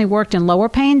traditionally worked in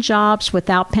lower-paying jobs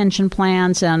without pension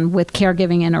plans and with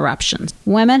caregiving interruptions.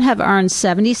 Women have earned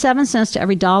 77 cents to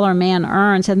every dollar a man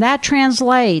earns, and that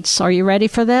translates, are you ready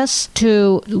for this,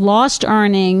 to lost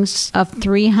earnings of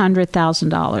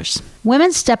 $300,000.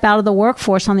 Women step out of the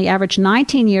workforce on the average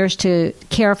 19 years to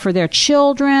care for their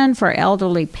children, for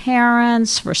elderly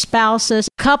parents, for spouses.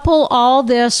 Couple all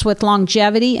this with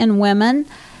longevity in women.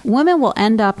 Women will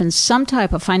end up in some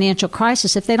type of financial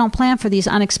crisis if they don't plan for these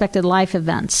unexpected life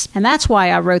events. And that's why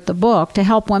I wrote the book, to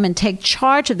help women take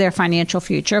charge of their financial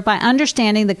future by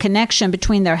understanding the connection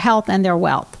between their health and their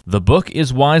wealth. The book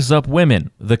is Wise Up Women.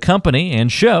 The company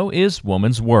and show is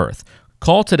Woman's Worth.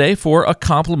 Call today for a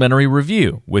complimentary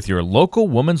review with your local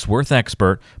Woman's Worth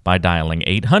expert by dialing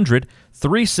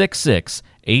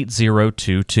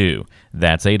 800-366-8022.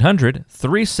 That's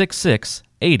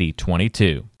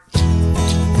 800-366-8022.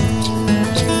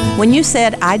 When you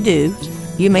said I do,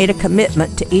 you made a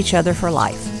commitment to each other for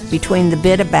life. Between the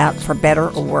bit about for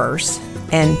better or worse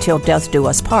and till death do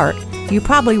us part, you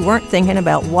probably weren't thinking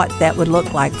about what that would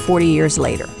look like 40 years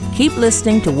later. Keep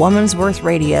listening to Woman's Worth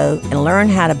Radio and learn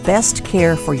how to best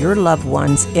care for your loved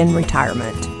ones in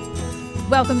retirement.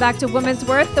 Welcome back to Woman's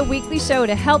Worth, the weekly show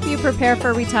to help you prepare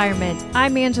for retirement.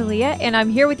 I'm Angelia, and I'm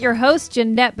here with your host,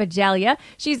 Jeanette Bajalia.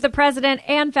 She's the president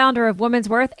and founder of Woman's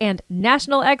Worth and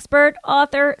national expert,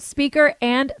 author, speaker,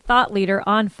 and thought leader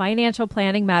on financial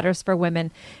planning matters for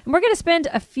women. And we're going to spend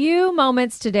a few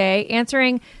moments today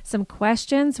answering some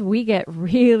questions we get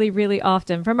really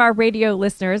often from our radio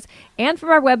listeners and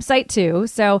from our website too.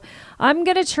 So I'm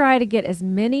going to try to get as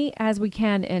many as we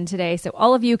can in today so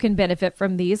all of you can benefit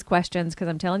from these questions, because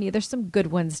I'm telling you there's some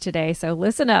good ones today. So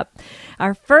listen up.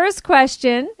 Our first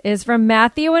question is from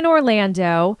Matthew in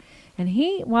Orlando, and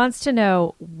he wants to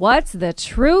know, what's the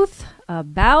truth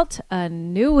about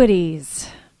annuities?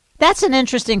 That's an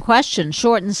interesting question,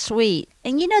 short and sweet.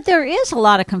 And there is a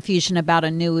lot of confusion about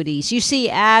annuities. You see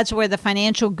ads where the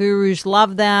financial gurus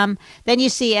love them. Then you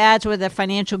see ads where the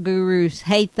financial gurus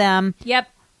hate them. Yep.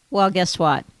 Well, guess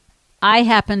what? I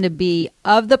happen to be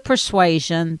of the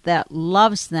persuasion that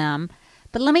loves them.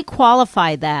 But let me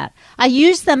qualify that. I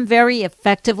use them very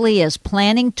effectively as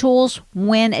planning tools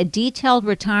when a detailed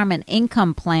retirement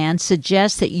income plan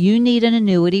suggests that you need an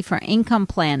annuity for income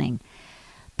planning.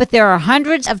 But there are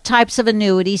hundreds of types of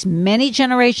annuities, many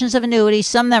generations of annuities,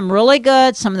 some of them really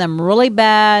good, some of them really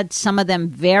bad, some of them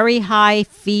very high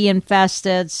fee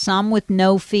infested, some with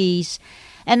no fees,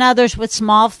 and others with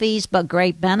small fees but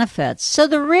great benefits. So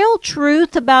the real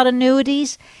truth about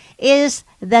annuities is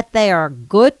that they are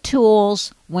good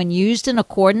tools when used in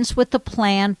accordance with the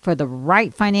plan for the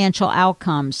right financial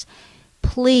outcomes.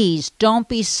 Please don't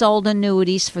be sold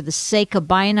annuities for the sake of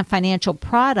buying a financial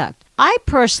product. I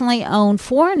personally own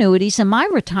 4 annuities in my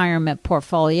retirement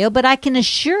portfolio, but I can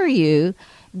assure you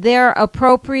they're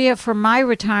appropriate for my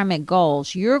retirement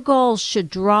goals. Your goals should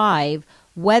drive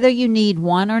whether you need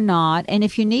one or not, and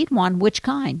if you need one, which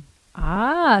kind.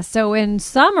 So in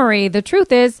summary, the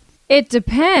truth is, it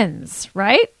depends,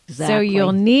 right? Exactly. So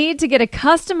you'll need to get a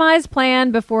customized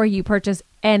plan before you purchase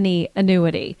any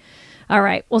annuity. All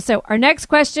right. Well, so our next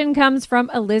question comes from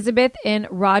Elizabeth in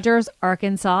Rogers,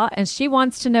 Arkansas, and she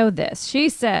wants to know this. She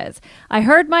says, I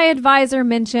heard my advisor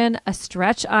mention a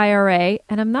stretch IRA,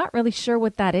 and I'm not really sure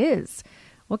what that is.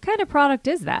 What kind of product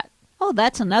is that? Oh,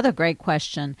 that's another great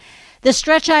question. The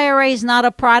stretch IRA is not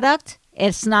a product.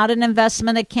 It's not an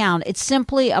investment account. It's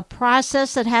simply a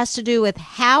process that has to do with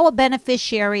how a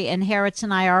beneficiary inherits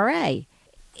an IRA.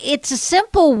 It's a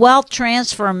simple wealth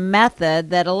transfer method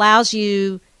that allows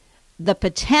you the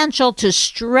potential to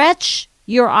stretch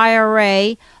your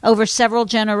IRA over several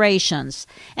generations.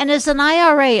 And as an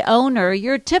IRA owner,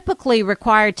 you're typically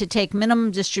required to take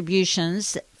minimum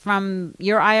distributions from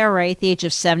your IRA at the age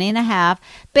of 70 and a half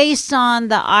based on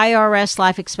the IRS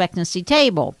life expectancy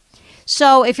table.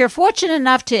 So if you're fortunate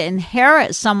enough to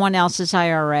inherit someone else's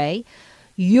IRA,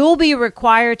 you'll be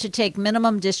required to take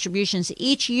minimum distributions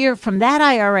each year from that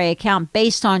IRA account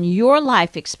based on your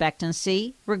life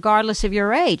expectancy, regardless of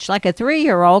your age. Like a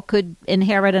 3-year-old could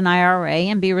inherit an IRA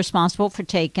and be responsible for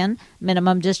taking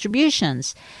minimum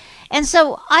distributions. And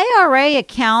so IRA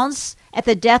accounts at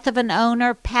the death of an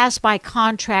owner pass by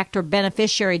contract or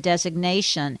beneficiary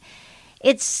designation.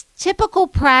 It's typical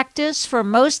practice for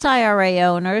most IRA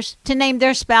owners to name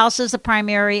their spouse as the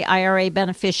primary IRA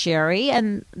beneficiary,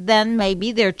 and then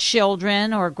maybe their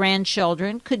children or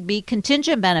grandchildren could be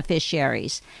contingent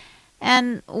beneficiaries.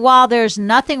 And while there's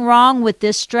nothing wrong with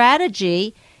this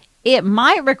strategy, it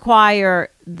might require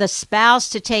the spouse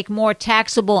to take more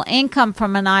taxable income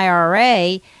from an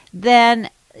IRA than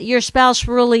your spouse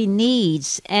really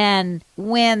needs. And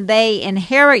when they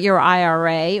inherit your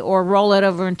IRA or roll it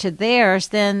over into theirs,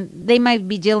 then they might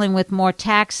be dealing with more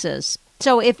taxes.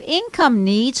 So if income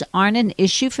needs aren't an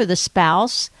issue for the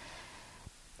spouse,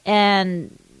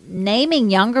 and naming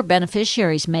younger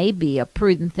beneficiaries may be a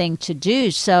prudent thing to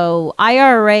do. So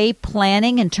IRA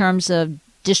planning in terms of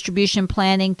distribution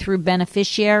planning through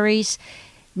beneficiaries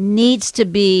needs to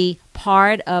be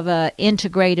part of an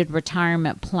integrated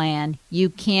retirement plan. You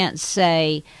can't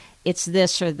say it's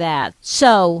this or that.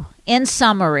 So, in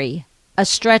summary, a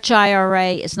stretch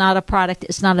IRA is not a product,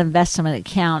 it's not an investment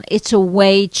account. It's a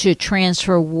way to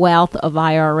transfer wealth of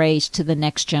IRAs to the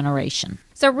next generation.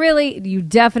 So really, you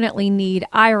definitely need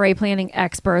IRA planning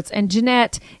experts. And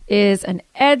Jeanette is an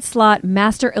Ed Slott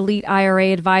Master Elite IRA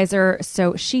advisor.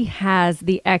 So she has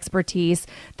the expertise,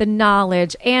 the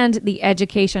knowledge, and the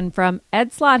education from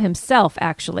Ed Slott himself,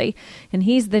 actually. And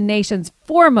he's the nation's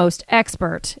foremost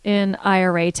expert in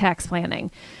IRA tax planning.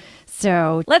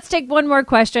 So let's take one more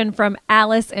question from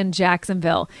Alice in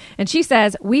Jacksonville. And she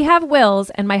says, we have wills,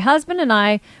 and my husband and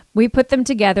I, we put them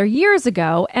together years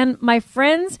ago. And my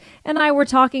friends and I were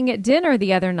talking at dinner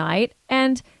the other night,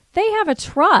 and they have a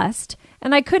trust.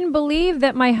 And I couldn't believe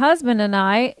that my husband and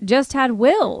I just had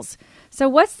wills. So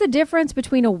what's the difference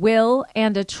between a will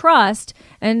and a trust?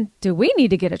 And do we need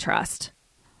to get a trust?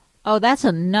 Oh, that's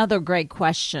another great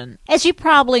question. As you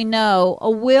probably know, a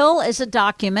will is a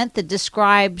document that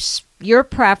describes your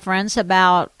preference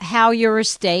about how your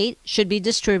estate should be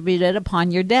distributed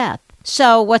upon your death.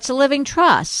 So what's a living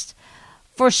trust?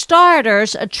 For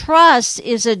starters, a trust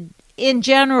is in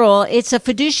general, it's a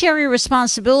fiduciary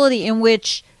responsibility in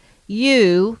which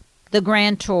you, the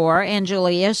grantor,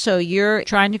 Angelia, so you're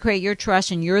trying to create your trust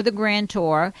and you're the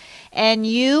grantor, and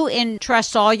you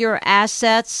entrust all your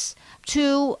assets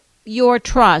to your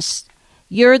trust.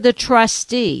 You're the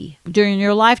trustee during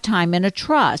your lifetime in a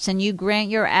trust, and you grant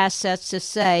your assets to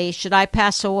say, should I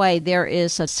pass away, there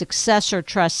is a successor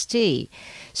trustee.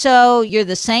 So you're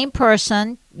the same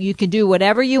person. You can do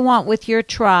whatever you want with your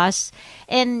trust,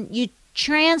 and you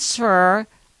transfer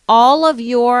all of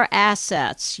your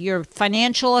assets, your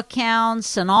financial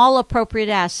accounts and all appropriate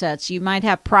assets. You might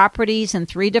have properties in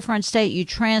 3 different states. You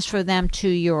transfer them to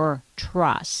your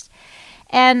trust.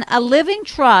 And a living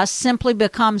trust simply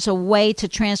becomes a way to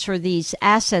transfer these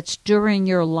assets during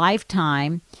your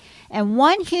lifetime. And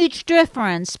one huge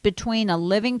difference between a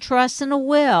living trust and a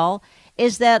will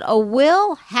is that a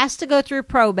will has to go through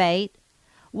probate,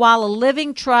 while a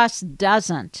living trust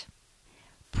doesn't.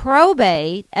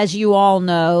 Probate, as you all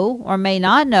know or may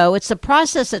not know, it's a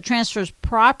process that transfers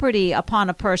property upon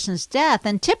a person's death.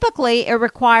 And typically it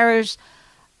requires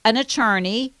an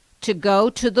attorney to go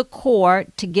to the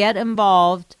court to get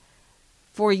involved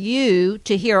for you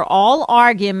to hear all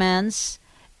arguments,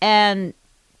 and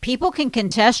people can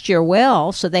contest your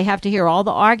will, so they have to hear all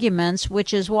the arguments,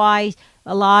 which is why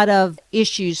a lot of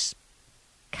issues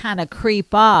kind of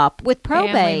creep up with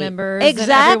probate. Family members,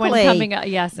 exactly. And everyone coming up.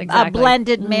 Yes, exactly.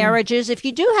 Blended marriages. If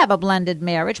you do have a blended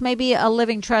marriage, maybe a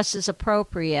living trust is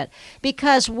appropriate,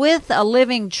 because with a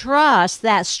living trust,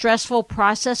 that stressful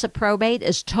process of probate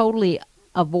is totally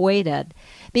avoided,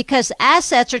 because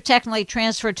assets are technically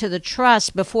transferred to the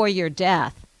trust before your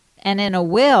death, and in a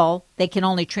will they can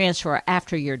only transfer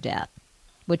after your death,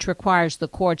 which requires the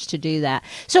courts to do that.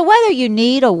 So whether you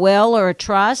need a will or a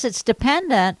trust, it's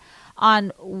dependent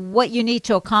on what you need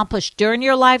to accomplish during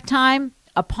your lifetime,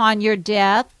 upon your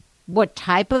death, what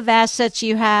type of assets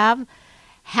you have,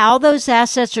 how those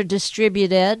assets are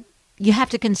distributed, You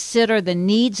have to consider the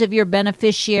needs of your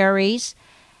beneficiaries.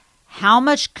 How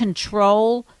much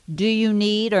control do you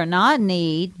need or not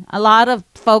need? A lot of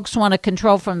folks want to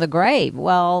control from the grave.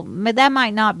 Well, that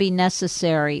might not be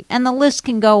necessary. And the list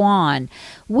can go on.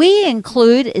 We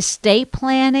include estate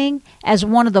planning as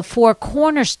one of the 4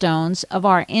 cornerstones of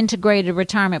our integrated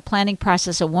retirement planning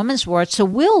process at Woman's Worth. So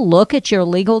we'll look at your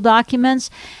legal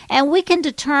documents and we can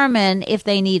determine if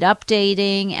they need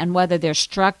updating and whether they're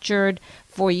structured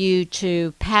for you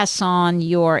to pass on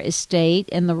your estate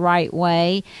in the right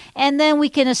way. And then we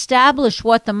can establish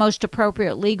what the most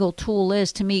appropriate legal tool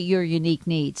is to meet your unique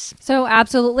needs. So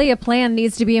absolutely, a plan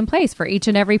needs to be in place for each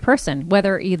and every person,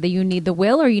 whether either you need the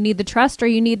will or you need the trust or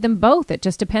you need them both. It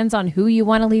just depends on who you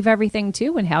want to leave everything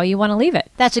to and how you want to leave it.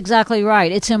 That's exactly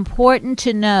right. It's important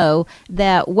to know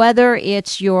that whether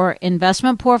it's your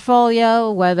investment portfolio,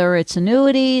 whether it's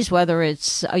annuities, whether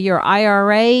it's your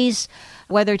IRAs,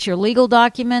 whether it's your legal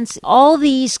documents, all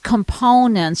these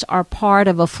components are part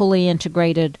of a fully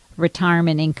integrated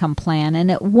retirement income plan. And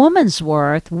at Woman's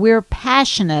Worth, we're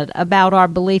passionate about our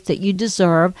belief that you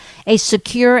deserve a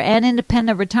secure and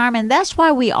independent retirement. That's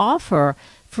why we offer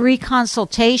free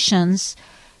consultations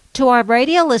to our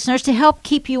radio listeners to help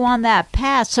keep you on that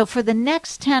path. So for the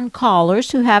next 10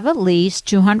 callers who have at least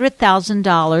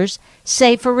 $200,000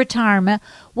 saved for retirement,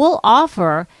 we'll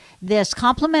offer this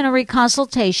complimentary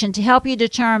consultation to help you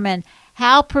determine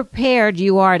how prepared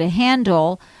you are to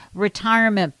handle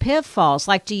retirement pitfalls.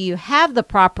 Like, do you have the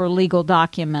proper legal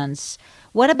documents?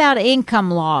 What about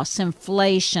income loss,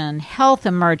 inflation, health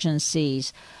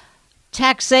emergencies,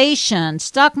 taxation,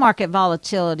 stock market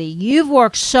volatility? You've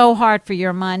worked so hard for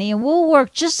your money, and we'll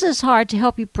work just as hard to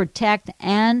help you protect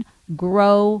and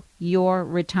grow your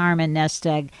retirement nest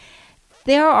egg.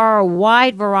 There are a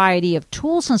wide variety of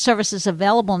tools and services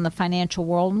available in the financial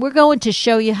world, and we're going to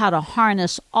show you how to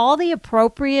harness all the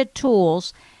appropriate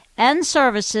tools and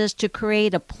services to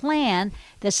create a plan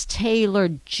that's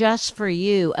tailored just for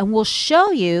you. And we'll show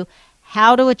you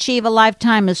how to achieve a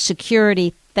lifetime of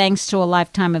security thanks to a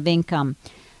lifetime of income.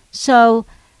 So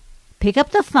pick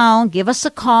up the phone, give us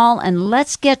a call, and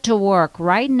let's get to work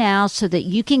right now so that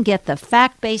you can get the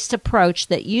fact-based approach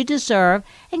that you deserve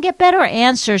and get better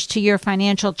answers to your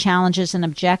financial challenges and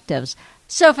objectives.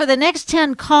 So for the next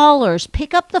 10 callers,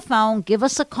 pick up the phone, give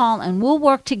us a call, and we'll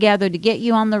work together to get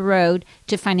you on the road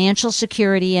to financial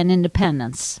security and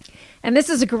independence. And this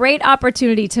is a great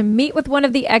opportunity to meet with one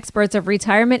of the experts of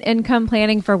retirement income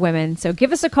planning for women. So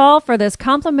give us a call for this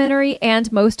complimentary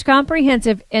and most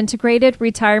comprehensive integrated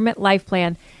retirement life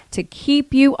plan to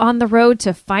keep you on the road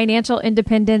to financial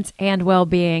independence and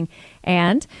well-being.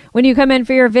 And when you come in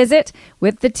for your visit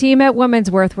with the team at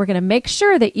Woman's Worth, we're going to make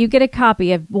sure that you get a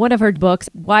copy of one of her books,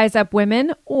 Wise Up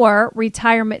Women or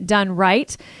Retirement Done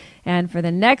Right. And for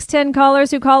the next 10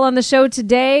 callers who call on the show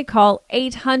today, call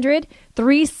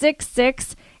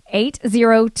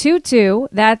 800-366-8022.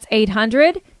 That's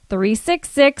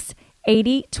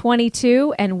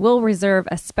 800-366-8022. And we'll reserve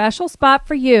a special spot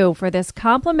for you for this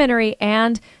complimentary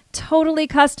and totally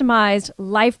customized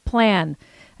life plan.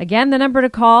 Again, the number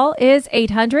to call is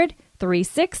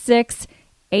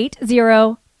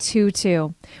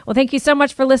 800-366-8022. Well, thank you so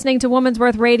much for listening to Woman's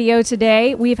Worth Radio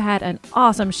today. We've had an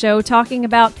awesome show talking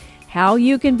about how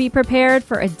you can be prepared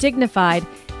for a dignified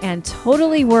and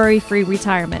totally worry-free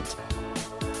retirement.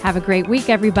 Have a great week,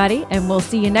 everybody, and we'll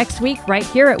see you next week right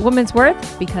here at Woman's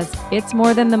Worth, because it's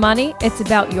more than the money. It's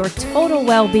about your total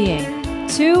well-being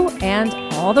to and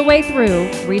all the way through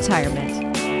retirement.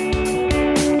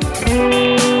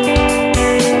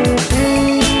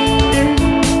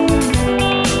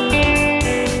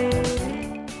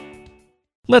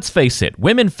 Let's face it,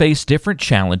 women face different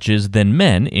challenges than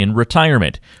men in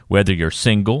retirement. Whether you're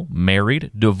single, married,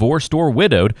 divorced, or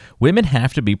widowed, women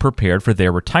have to be prepared for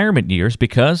their retirement years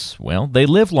because, well, they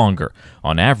live longer.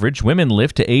 On average, women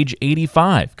live to age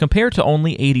 85, compared to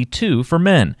only 82 for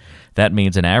men. That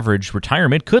means an average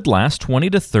retirement could last 20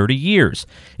 to 30 years.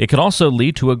 It could also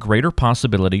lead to a greater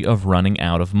possibility of running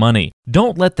out of money.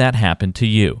 Don't let that happen to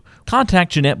you.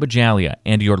 Contact Jeanette Bajalia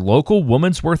and your local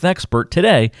Woman's Worth expert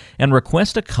today and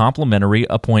request a complimentary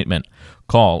appointment.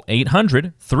 Call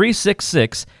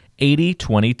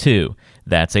 800-366-8022.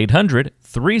 That's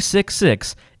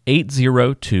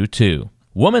 800-366-8022.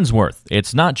 Woman's Worth.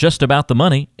 It's not just about the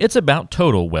money, it's about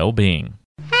total well-being.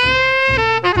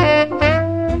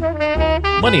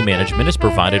 Money management is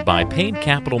provided by Payne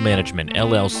Capital Management,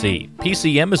 LLC.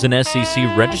 PCM is an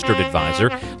SEC registered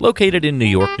advisor located in New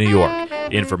York, New York.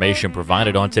 Information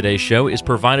provided on today's show is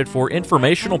provided for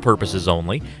informational purposes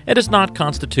only and does not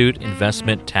constitute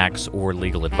investment, tax, or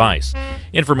legal advice.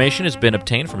 Information has been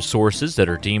obtained from sources that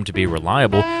are deemed to be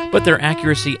reliable, but their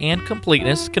accuracy and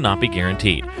completeness cannot be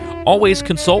guaranteed. Always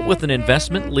consult with an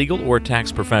investment, legal, or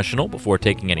tax professional before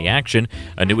taking any action.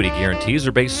 Annuity guarantees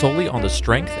are based solely on the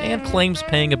strength and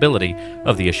claims-paying ability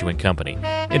of the issuing company.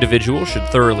 Individuals should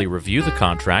thoroughly review the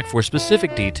contract for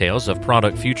specific details of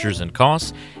product features and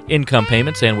costs. Income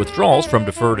payments and withdrawals from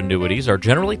deferred annuities are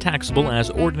generally taxable as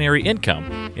ordinary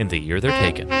income in the year they're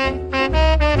taken.